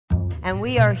and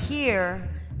we are here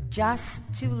just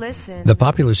to listen. The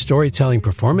popular storytelling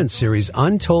performance series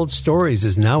Untold Stories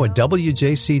is now a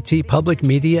WJCT Public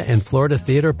Media and Florida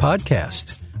Theater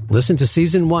podcast. Listen to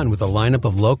Season 1 with a lineup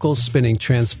of locals spinning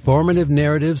transformative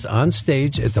narratives on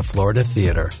stage at the Florida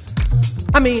Theater.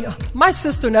 I mean, my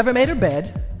sister never made her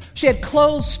bed. She had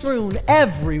clothes strewn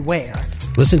everywhere.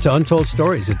 Listen to Untold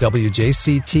Stories at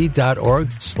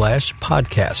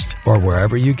WJCT.org/podcast or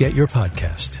wherever you get your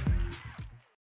podcast.